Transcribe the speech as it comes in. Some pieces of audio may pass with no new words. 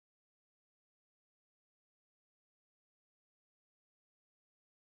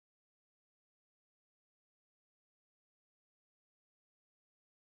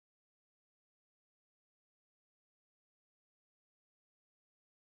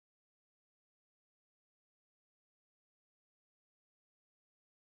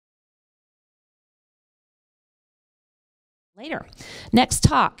later. Next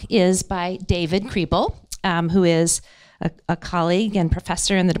talk is by David Kriebel, who is a colleague and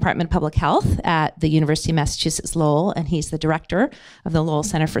professor in the Department of Public Health at the University of Massachusetts Lowell, and he's the director of the Lowell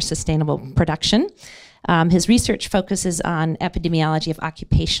Center for Sustainable Production. His research focuses on epidemiology of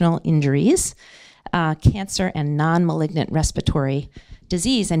occupational injuries, cancer, and non-malignant respiratory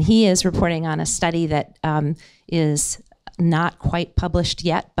disease. And he is reporting on a study that is not quite published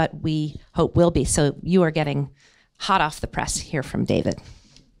yet, but we hope will be. So you are getting hot off the press here from David.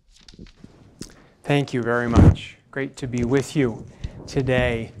 Thank you very much. Great to be with you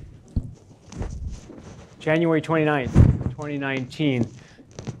today. January 29th, 2019.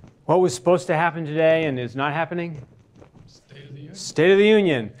 What was supposed to happen today and is not happening? State of the Union. State of the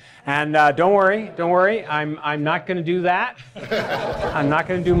Union. And don't worry, I'm not going to do that. I'm not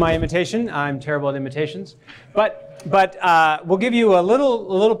going to do my imitation. I'm terrible at imitations. But we'll give you a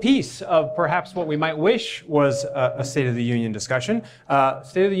little piece of perhaps what we might wish was a State of the Union discussion.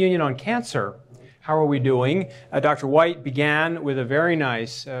 State of the Union on cancer. How are we doing? Dr. White began with a very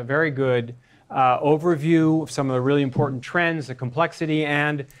nice, very good overview of some of the really important trends, the complexity,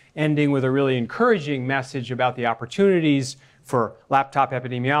 and ending with a really encouraging message about the opportunities for laptop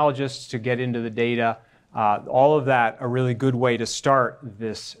epidemiologists to get into the data. All of that a really good way to start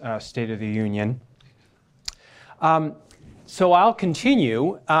this State of the Union. So I'll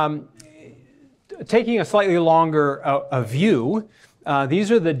continue taking a slightly longer view.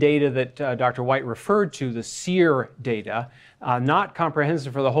 These are the data that Dr. White referred to, the SEER data, not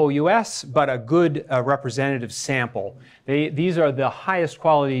comprehensive for the whole US, but a good representative sample. These are the highest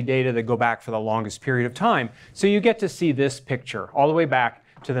quality data that go back for the longest period of time. So you get to see this picture all the way back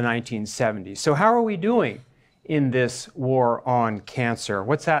to the 1970s. So how are we doing in this war on cancer?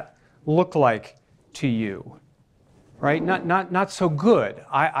 What's that look like to you? Right? Not so good,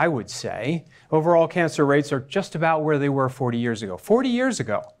 I would say. Overall cancer rates are just about where they were 40 years ago. 40 years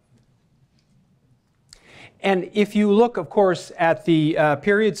ago. And if you look, of course, at the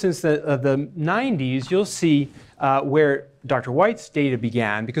period since the 90s, you'll see where Dr. White's data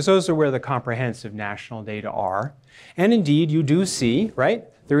began, because those are where the comprehensive national data are. And indeed, you do see, right,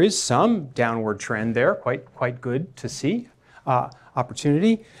 there is some downward trend there, quite good to see.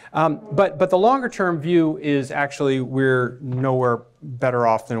 Opportunity. But the longer term view is actually we're nowhere better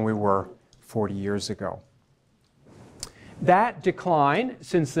off than we were 40 years ago. That decline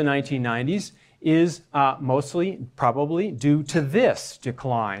since the 1990s is mostly probably due to this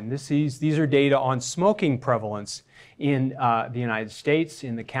decline. These are data on smoking prevalence in the United States,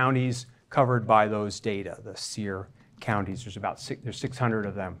 in the counties covered by those data, the SEER counties. There's 600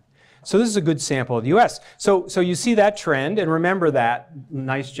 of them. So this is a good sample of the US. So you see that trend, and remember that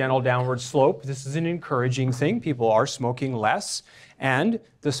nice gentle downward slope. This is an encouraging thing. People are smoking less, and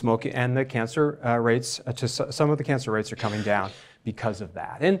the cancer rates, some of the cancer rates are coming down because of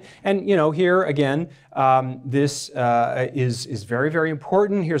that. And you know, here again, this is very, very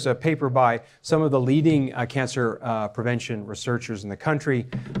important. Here's a paper by some of the leading cancer prevention researchers in the country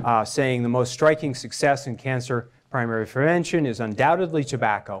saying the most striking success in cancer primary prevention is undoubtedly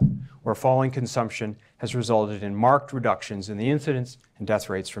tobacco, where falling consumption has resulted in marked reductions in the incidence and death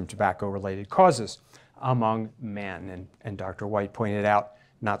rates from tobacco-related causes among men. And Dr. White pointed out,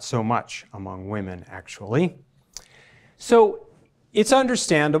 not so much among women, actually. So it's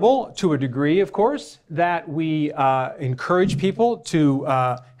understandable, to a degree, of course, that we encourage people to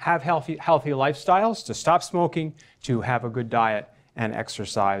have healthy lifestyles, to stop smoking, to have a good diet and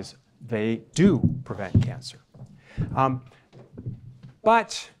exercise. They do prevent cancer.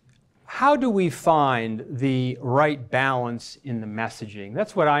 But how do we find the right balance in the messaging?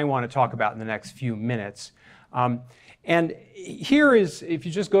 That's what I want to talk about in the next few minutes. And here is, if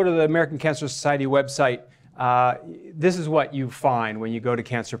you just go to the American Cancer Society website, this is what you find when you go to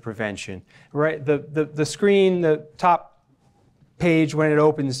cancer prevention. Right? The screen, the top page when it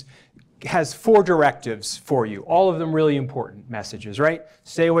opens, has 4 directives for you. All of them really important messages, right?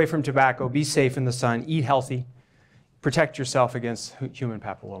 Stay away from tobacco, be safe in the sun, eat healthy, protect yourself against human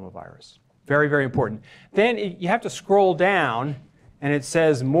papillomavirus. Very, very important. Then you have to scroll down, and it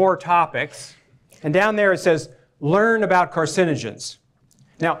says more topics. And down there it says, learn about carcinogens.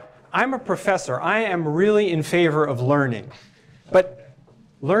 Now, I'm a professor. I am really in favor of learning. But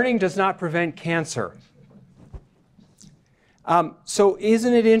learning does not prevent cancer. So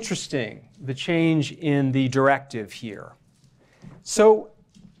isn't it interesting, the change in the directive here? So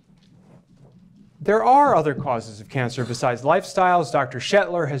there are other causes of cancer besides lifestyles. Dr.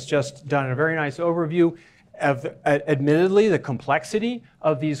 Shetler has just done a very nice overview of, admittedly, the complexity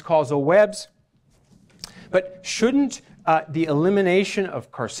of these causal webs. But shouldn't the elimination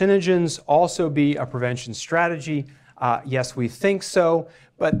of carcinogens also be a prevention strategy? Yes, we think so,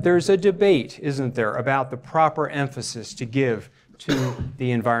 but there's a debate, isn't there, about the proper emphasis to give to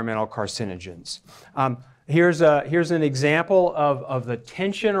the environmental carcinogens. Here's an example of the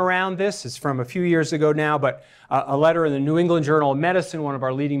tension around this. It's from a few years ago now, but a letter in the New England Journal of Medicine, one of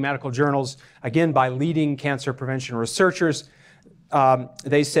our leading medical journals, again by leading cancer prevention researchers.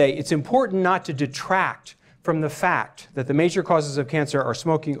 They say it's important not to detract from the fact that the major causes of cancer are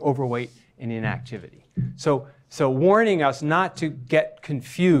smoking, overweight, and inactivity. So warning us not to get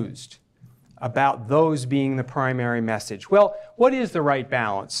confused about those being the primary message. Well, what is the right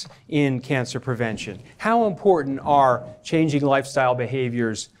balance in cancer prevention? How important are changing lifestyle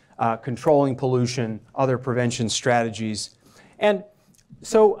behaviors, controlling pollution, other prevention strategies? And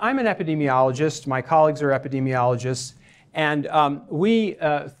so I'm an epidemiologist, my colleagues are epidemiologists, and we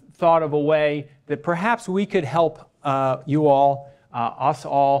thought of a way that perhaps we could help you all, us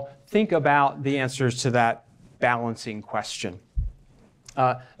all, think about the answers to that balancing question.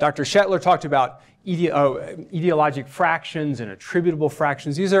 Dr. Shetler talked about etiologic fractions and attributable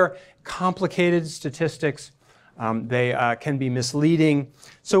fractions. These are complicated statistics. They can be misleading.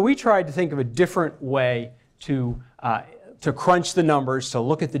 So we tried to think of a different way to crunch the numbers, to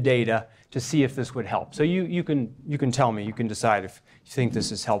look at the data, to see if this would help. So you can tell me, you can decide if you think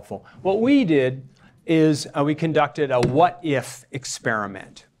this is helpful. What we did is we conducted a what-if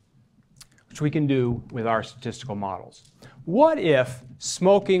experiment, which we can do with our statistical models. What if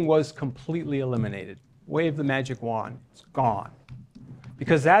smoking was completely eliminated? Wave the magic wand, it's gone.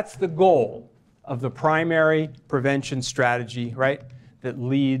 Because that's the goal of the primary prevention strategy, right, that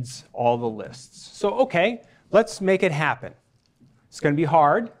leads all the lists. So, okay, let's make it happen. It's going to be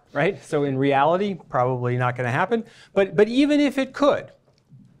hard, right? So in reality, probably not going to happen. But even if it could,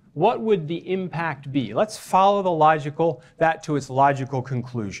 what would the impact be? Let's follow that to its logical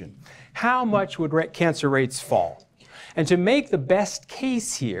conclusion. How much would cancer rates fall? And to make the best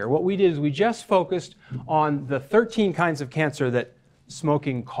case here, what we did is we just focused on the 13 kinds of cancer that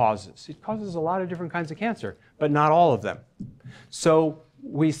smoking causes. It causes a lot of different kinds of cancer, but not all of them. So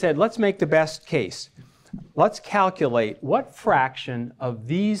we said, let's make the best case. Let's calculate what fraction of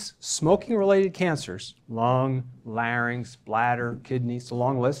these smoking-related cancers, lung, larynx, bladder, kidneys, a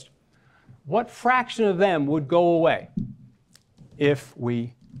long list, what fraction of them would go away if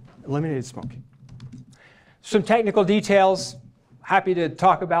we eliminated smoking? Some technical details, happy to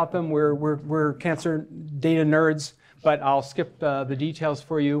talk about them. We're cancer data nerds, but I'll skip the details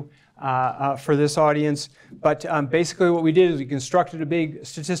for you for this audience. But basically what we did is we constructed a big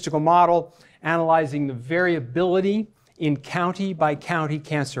statistical model analyzing the variability in county by county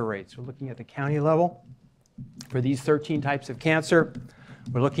cancer rates. We're looking at the county level for these 13 types of cancer.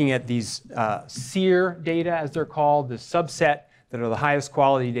 We're looking at these SEER data, as they're called, the subset that are the highest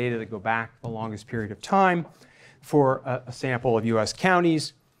quality data that go back the longest period of time for a sample of US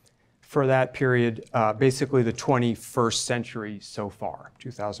counties for that period, basically the 21st century so far,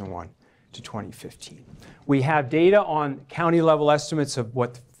 2001 to 2015. We have data on county level estimates of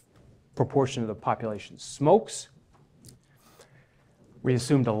what proportion of the population smokes. We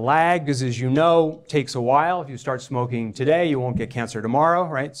assumed a lag, because as you know, it takes a while. If you start smoking today, you won't get cancer tomorrow,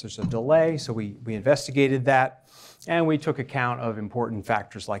 right? So there's a delay, so we investigated that. And we took account of important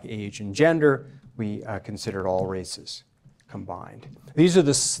factors like age and gender. We considered all races combined. These are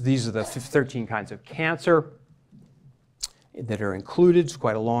the 13 kinds of cancer that are included. It's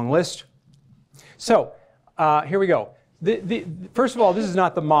quite a long list. So here we go. First of all, this is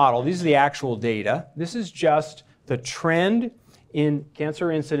not the model. These are the actual data. This is just the trend in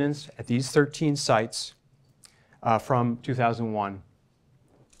cancer incidence at these 13 sites from 2001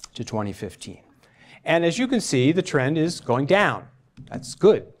 to 2015. And as you can see, the trend is going down. That's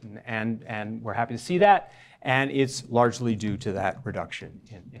good, and we're happy to see that. And it's largely due to that reduction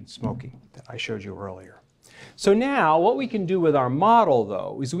in smoking that I showed you earlier. So now what we can do with our model,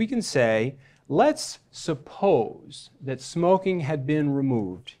 though, is we can say, let's suppose that smoking had been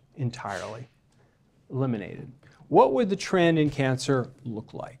removed entirely, eliminated. What would the trend in cancer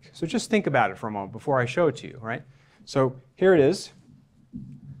look like? So just think about it for a moment before I show it to you, right? So here it is.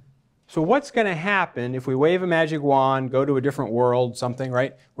 So what's going to happen if we wave a magic wand, go to a different world, something,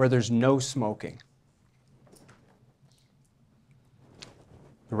 right, where there's no smoking?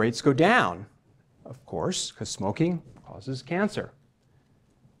 The rates go down, of course, because smoking causes cancer.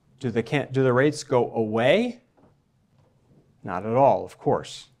 Do the rates go away? Not at all, of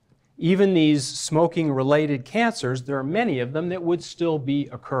course. Even these smoking-related cancers, there are many of them that would still be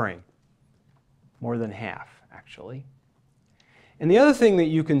occurring. More than half, actually. And the other thing that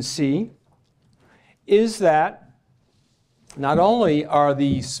you can see is that not only are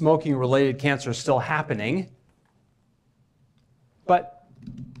the smoking-related cancers still happening,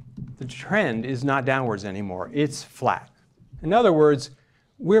 the trend is not downwards anymore. It's flat. In other words,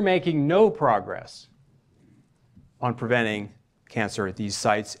 we're making no progress on preventing cancer at these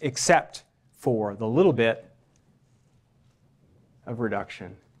sites except for the little bit of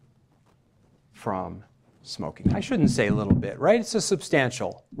reduction from smoking. I shouldn't say a little bit, right? It's a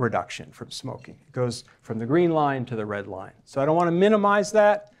substantial reduction from smoking. It goes from the green line to the red line. So I don't want to minimize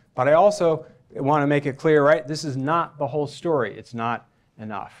that, but I also want to make it clear, right? This is not the whole story. It's not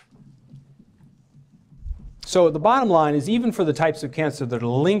enough. So the bottom line is, even for the types of cancer that are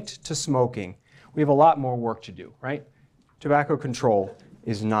linked to smoking, we have a lot more work to do, right? Tobacco control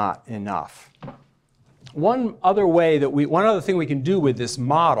is not enough. One other thing we can do with this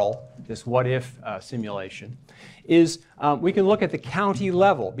model, this what-if simulation, is we can look at the county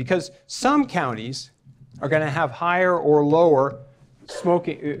level, because some counties are going to have higher or lower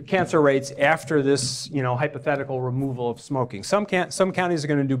cancer rates after this, hypothetical removal of smoking. Some counties are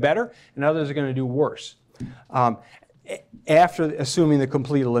going to do better, and others are going to do worse after assuming the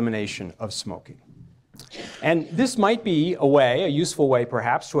complete elimination of smoking. And this might be a useful way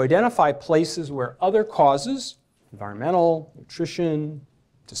perhaps, to identify places where other causes, environmental, nutrition,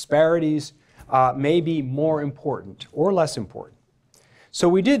 disparities, may be more important or less important. So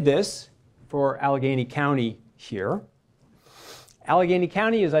we did this for Allegheny County here. Allegheny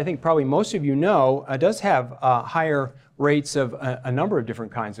County, as I think probably most of you know, does have higher rates of a number of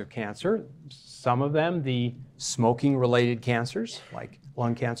different kinds of cancer. Some of them the smoking-related cancers, like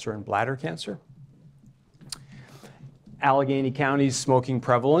lung cancer and bladder cancer. Allegheny County's smoking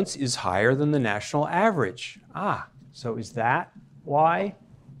prevalence is higher than the national average. So is that why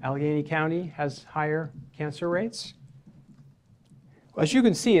Allegheny County has higher cancer rates? Well, as you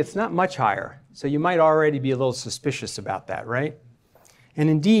can see, it's not much higher. So you might already be a little suspicious about that, right? And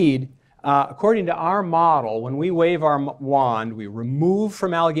indeed, according to our model, when we wave our wand, we remove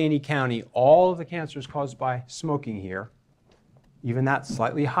from Allegheny County all of the cancers caused by smoking here, even that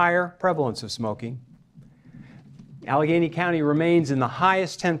slightly higher prevalence of smoking. Allegheny County remains in the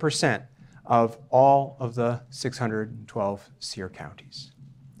highest 10% of all of the 612 SEER counties.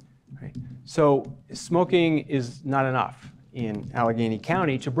 Right? So smoking is not enough in Allegheny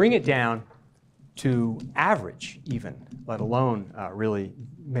County to bring it down to average even, let alone really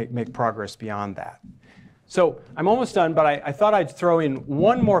make progress beyond that. So I'm almost done, but I thought I'd throw in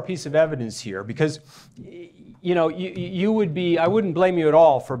one more piece of evidence here, because I wouldn't blame you at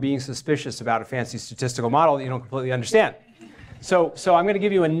all for being suspicious about a fancy statistical model that you don't completely understand. So I'm going to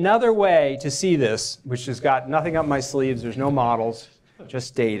give you another way to see this, which has got nothing up my sleeves. There's no models,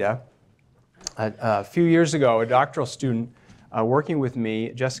 just data. A few years ago, a doctoral student working with me,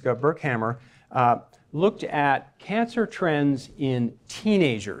 Jessica Berkhammer, looked at cancer trends in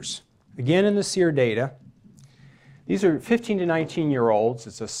teenagers, again in the SEER data. These are 15 to 19-year-olds.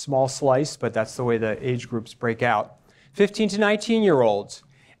 It's a small slice, but that's the way the age groups break out. 15 to 19-year-olds,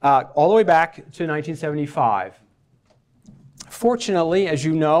 all the way back to 1975. Fortunately, as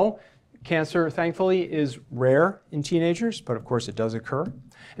you know, cancer, thankfully, is rare in teenagers, but of course it does occur.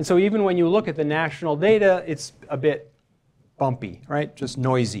 And so even when you look at the national data, it's a bit bumpy, right? Just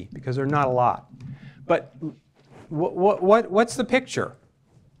noisy, because there are not a lot. But what's the picture?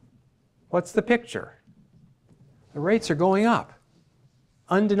 What's the picture? The rates are going up,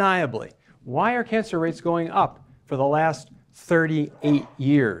 undeniably. Why are cancer rates going up for the last 38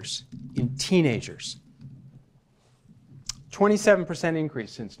 years in teenagers? 27%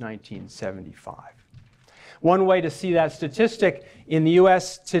 increase since 1975. One way to see that statistic in the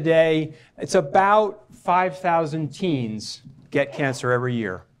US today, it's about 5,000 teens get cancer every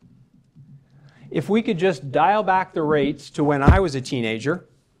year. If we could just dial back the rates to when I was a teenager,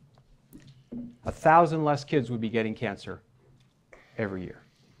 1,000 less kids would be getting cancer every year.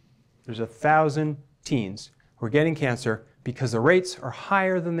 There's 1,000 teens who are getting cancer because the rates are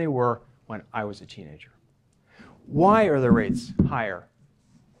higher than they were when I was a teenager. Why are the rates higher?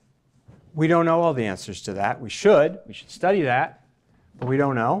 We don't know all the answers to that. We should study that, but we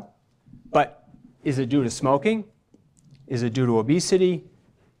don't know. But is it due to smoking? Is it due to obesity?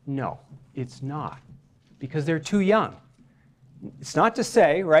 No, it's not, because they're too young. It's not to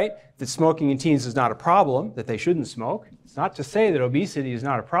say, right, that smoking in teens is not a problem, that they shouldn't smoke. It's not to say that obesity is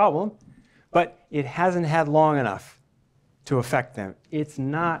not a problem, but it hasn't had long enough to affect them. It's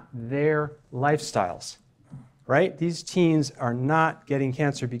not their lifestyles, right? These teens are not getting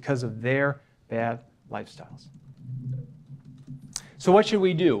cancer because of their bad lifestyles. So what should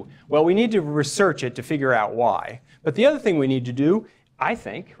we do? Well, we need to research it to figure out why. But the other thing we need to do, I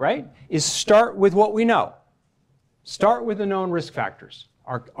think, right, is start with what we know. Start with the known risk factors.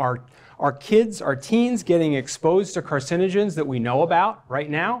 Are kids, are teens getting exposed to carcinogens that we know about right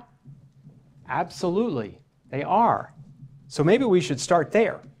now? Absolutely, they are. So maybe we should start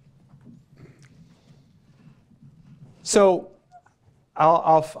there. So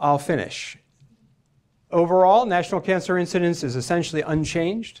I'll finish. Overall, national cancer incidence is essentially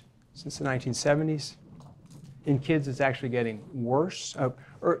unchanged since the 1970s. In kids, it's actually getting worse,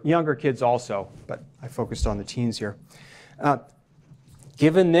 or younger kids also, but I focused on the teens here.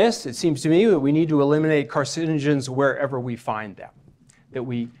 Given this, it seems to me that we need to eliminate carcinogens wherever we find them, that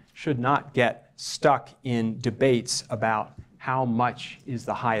we should not get stuck in debates about how much is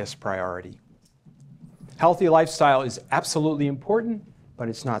the highest priority. Healthy lifestyle is absolutely important, but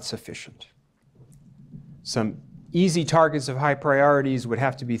it's not sufficient. Some easy targets of high priorities would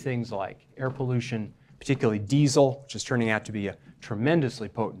have to be things like air pollution, particularly diesel, which is turning out to be a tremendously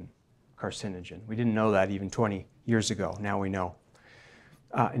potent carcinogen. We didn't know that even 20 years ago. Now we know.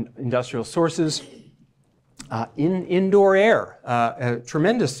 Industrial sources. Indoor air, a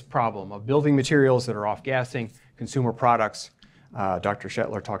tremendous problem of building materials that are off-gassing, consumer products. Dr.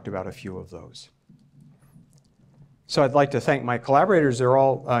 Shetler talked about a few of those. So I'd like to thank my collaborators. They're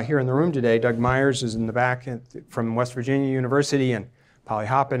all here in the room today. Doug Myers is in the back from West Virginia University, and Polly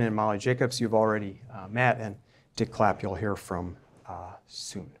Hoppin and Molly Jacobs you've already met, and Dick Clapp you'll hear from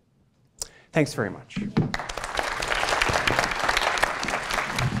soon. Thanks very much.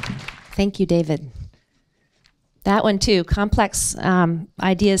 Thank you, David. That one too, complex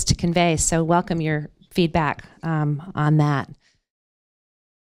ideas to convey, so welcome your feedback on that.